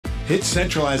Hit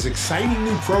Central has exciting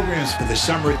new programs for the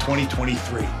summer of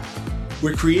 2023.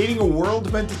 We're creating a world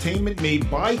of entertainment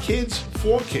made by kids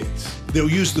for kids. They'll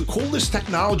use the coolest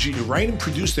technology to write and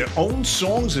produce their own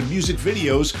songs and music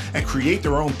videos and create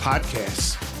their own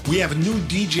podcasts. We have a new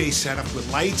DJ setup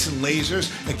with lights and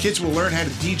lasers, and kids will learn how to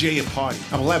DJ a party.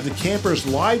 And we'll have the campers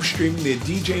live streaming their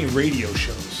DJ and radio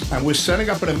shows. And we're setting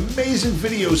up an amazing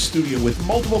video studio with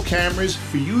multiple cameras,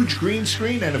 a huge green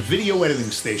screen, and a video editing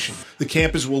station. The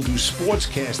campers will do sports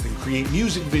casting, create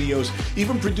music videos,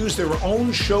 even produce their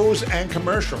own shows and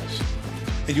commercials.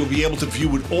 And you'll be able to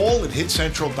view it all at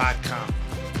hitcentral.com.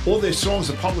 All their songs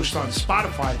are published on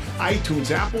Spotify,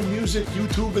 iTunes, Apple Music,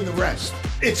 YouTube, and the rest.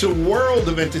 It's a world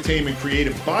of entertainment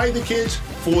created by the kids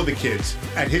for the kids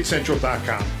at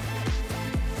hitcentral.com.